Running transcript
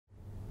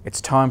It's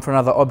time for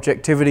another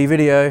Objectivity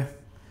video.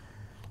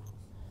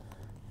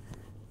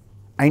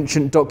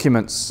 Ancient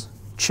documents,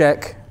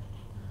 check.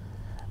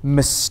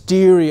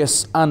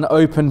 Mysterious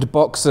unopened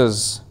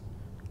boxes,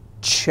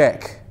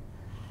 check.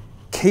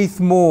 Keith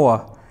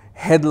Moore,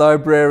 head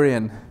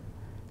librarian,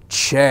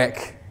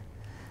 check.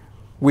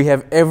 We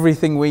have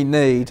everything we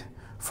need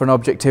for an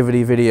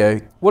Objectivity video.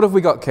 What have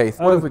we got, Keith?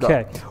 What have we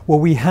got? Well,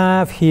 we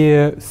have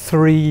here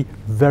three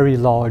very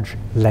large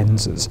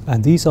lenses,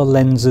 and these are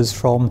lenses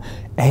from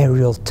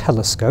aerial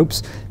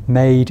telescopes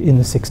made in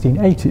the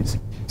 1680s.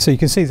 So you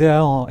can see they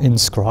are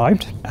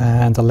inscribed,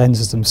 and the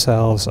lenses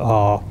themselves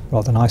are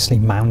rather nicely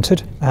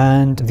mounted.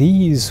 And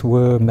these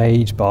were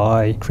made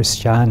by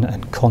Christiaan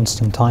and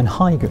Constantine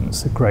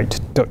Huygens, the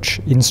great Dutch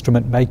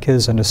instrument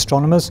makers and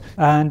astronomers.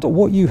 And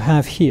what you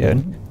have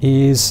here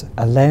is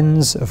a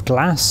lens of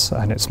glass,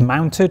 and it's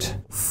mounted.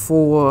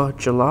 For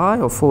July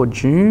or for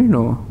June,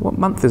 or what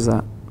month is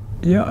that?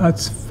 Yeah,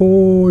 that's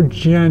for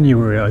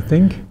January, I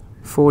think.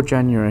 For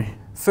January.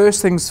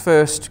 First things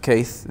first,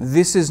 Keith,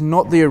 this is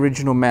not the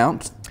original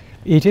mount.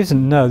 It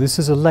isn't, no. This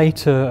is a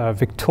later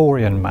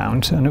Victorian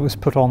mount, and it was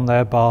put on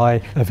there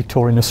by a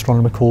Victorian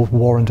astronomer called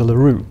Warren de la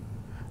Rue.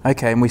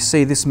 Okay, and we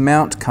see this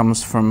mount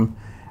comes from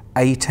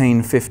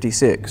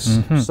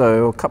 1856,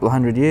 so a couple of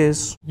hundred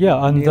years.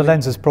 Yeah, and the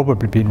lens has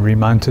probably been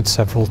remounted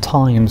several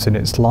times in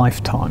its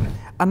lifetime.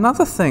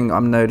 Another thing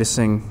I'm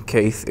noticing,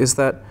 Keith, is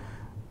that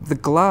the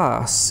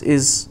glass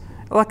is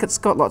like it's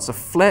got lots of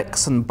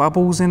flecks and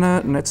bubbles in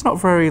it, and it's not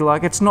very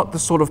it's not the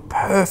sort of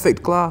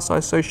perfect glass I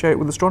associate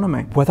with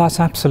astronomy. Well, that's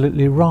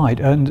absolutely right.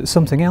 And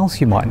something else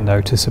you might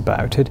notice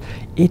about it,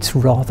 it's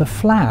rather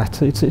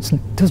flat. It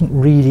doesn't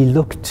really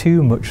look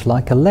too much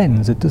like a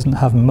lens. It doesn't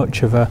have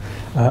much of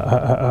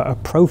a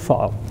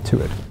profile to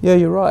it. Yeah,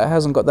 you're right. It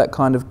hasn't got that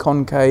kind of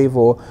concave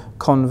or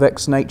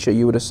convex nature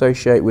you would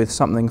associate with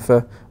something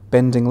for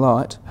bending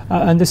light.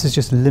 And this is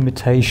just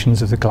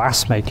limitations of the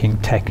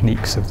glassmaking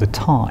techniques of the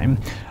time,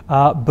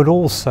 but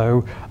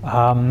also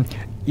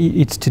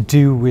it's to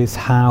do with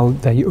how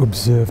they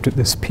observed at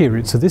this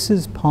period. So this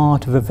is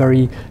part of a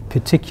very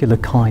particular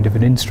kind of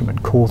an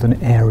instrument called an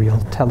aerial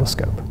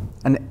telescope.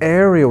 An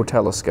aerial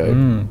telescope?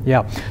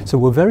 Yeah, so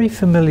we're very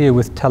familiar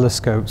with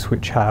telescopes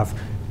which have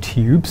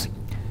tubes.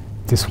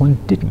 This one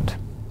didn't.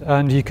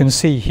 And you can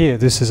see here,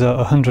 this is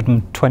a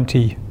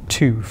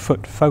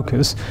 122-foot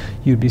focus.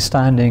 You'd be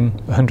standing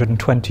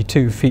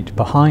 122 feet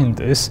behind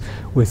this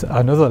with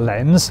another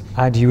lens,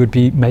 and you would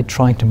be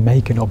trying to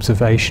make an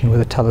observation with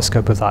a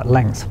telescope of that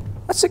length.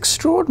 That's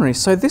extraordinary.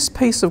 So this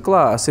piece of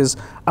glass is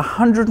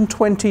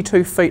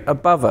 122 feet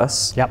above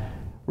us,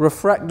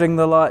 refracting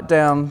the light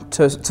down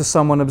to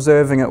someone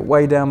observing it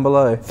way down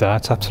below.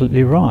 That's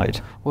absolutely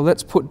right. Well,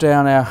 let's put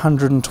down our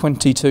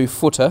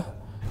 122-footer.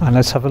 And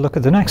let's have a look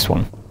at the next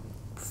one.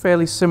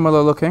 Fairly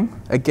similar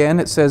looking. Again,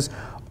 it says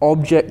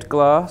object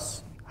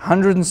glass,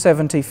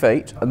 170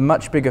 feet, a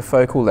much bigger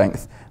focal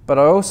length. But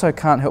I also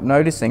can't help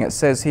noticing it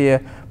says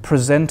here,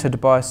 presented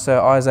by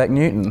Sir Isaac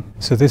Newton.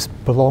 So this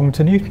belonged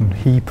to Newton.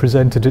 He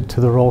presented it to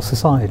the Royal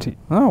Society.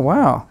 Oh,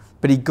 wow.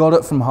 But he got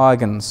it from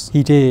Huygens.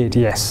 He did,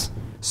 yes.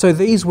 So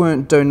these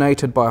weren't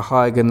donated by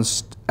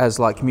Huygens as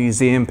like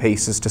museum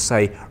pieces to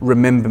say,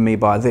 remember me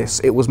by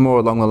this. It was more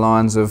along the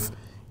lines of,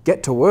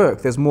 get to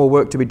work, there's more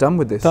work to be done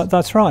with this.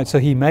 That's right, so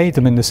he made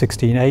them in the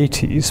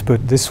 1680s,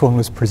 but this one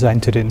was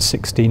presented in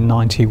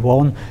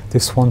 1691,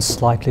 this one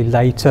slightly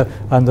later,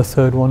 and the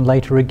third one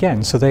later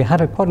again. So they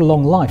had quite a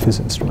long life as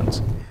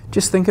instruments.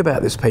 Just think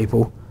about this,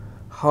 people.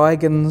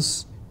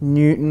 Huygens,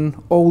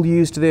 Newton, all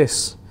used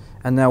this,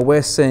 and now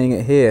we're seeing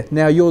it here.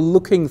 Now you're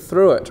looking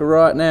through it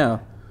right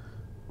now.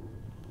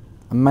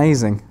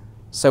 Amazing.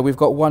 So we've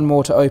got one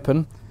more to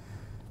open,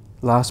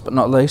 last but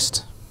not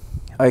least.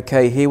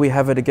 Okay, here we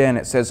have it again.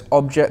 It says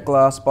object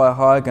glass by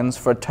Huygens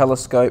for a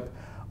telescope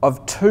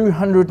of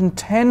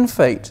 210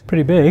 feet.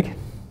 Pretty big.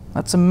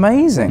 That's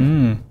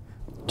amazing.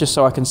 Just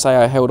so I can say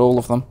I held all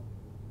of them.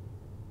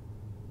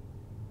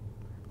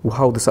 We'll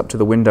hold this up to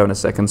the window in a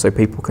second so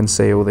people can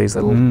see all these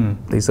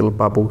little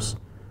bubbles.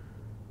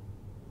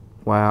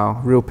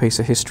 Wow, real piece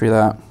of history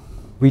that.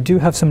 We do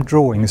have some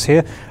drawings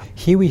here.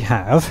 Here we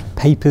have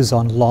papers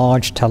on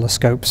large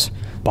telescopes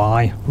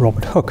by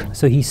Robert Hooke.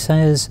 So he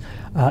says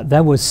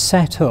that was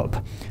set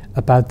up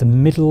about the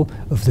middle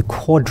of the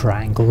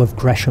quadrangle of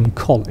Gresham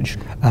College,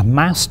 a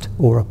mast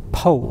or a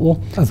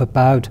pole of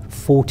about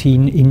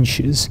 14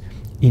 inches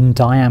in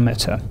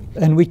diameter.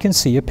 And we can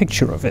see a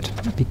picture of it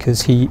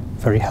because he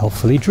very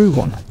helpfully drew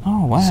one.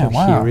 Oh, wow. So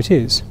here it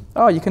is.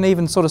 Oh, you can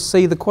even sort of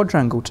see the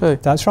quadrangle too.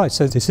 That's right.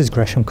 So this is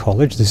Gresham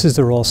College. This is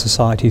the Royal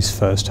Society's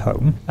first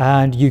home.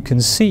 And you can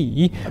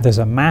see there's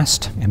a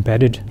mast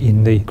embedded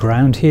in the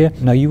ground here.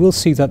 Now you will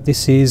see that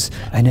this is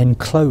an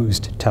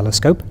enclosed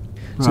telescope.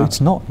 So it's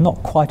not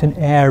quite an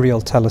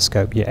aerial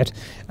telescope yet.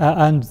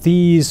 And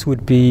these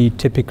would be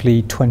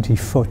typically 20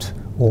 foot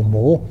or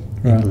more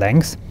in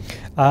length.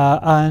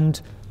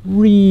 And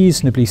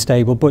reasonably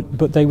stable,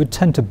 but they would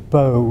tend to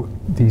bow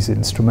these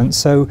instruments.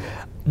 So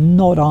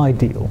not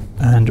ideal.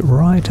 And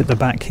right at the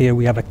back here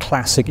we have a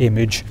classic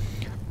image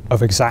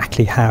of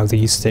exactly how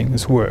these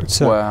things work.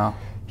 So Wow.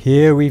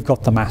 here we've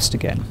got the mast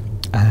again,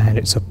 and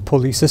it's a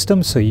pulley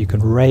system, so you can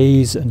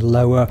raise and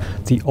lower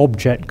the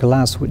object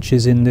glass, which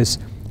is in this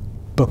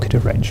bucket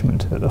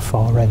arrangement at the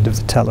far end of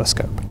the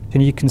telescope.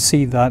 And you can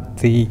see that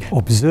the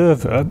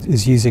observer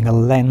is using a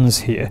lens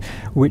here,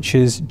 which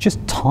is just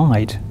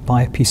tied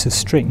by a piece of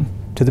string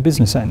to the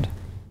business end.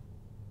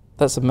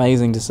 That's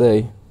amazing to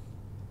see.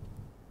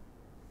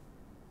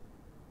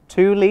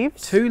 2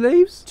 leaves? 2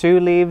 leaves? 2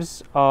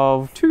 leaves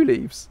of 2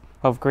 leaves?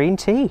 of green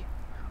tea.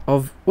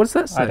 Of, what does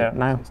that say? I don't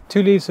know.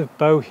 2 leaves of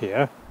bow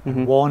here, Mhm.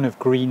 and 1 of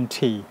green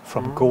tea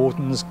from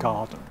Gordon's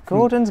garden.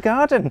 Gordon's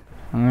garden.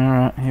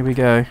 Alright, here we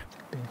go.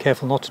 Being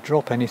careful not to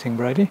drop anything,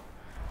 Brady.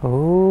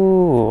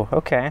 Ooh,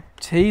 okay.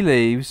 Tea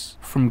leaves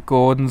from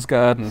Gordon's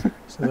garden.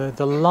 So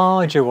the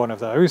larger one of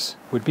those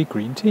would be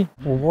green tea.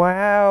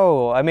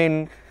 Wow. I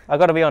mean, I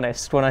got to be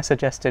honest, when I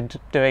suggested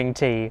doing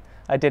tea,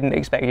 I didn't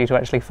expect you to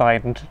actually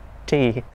find tea.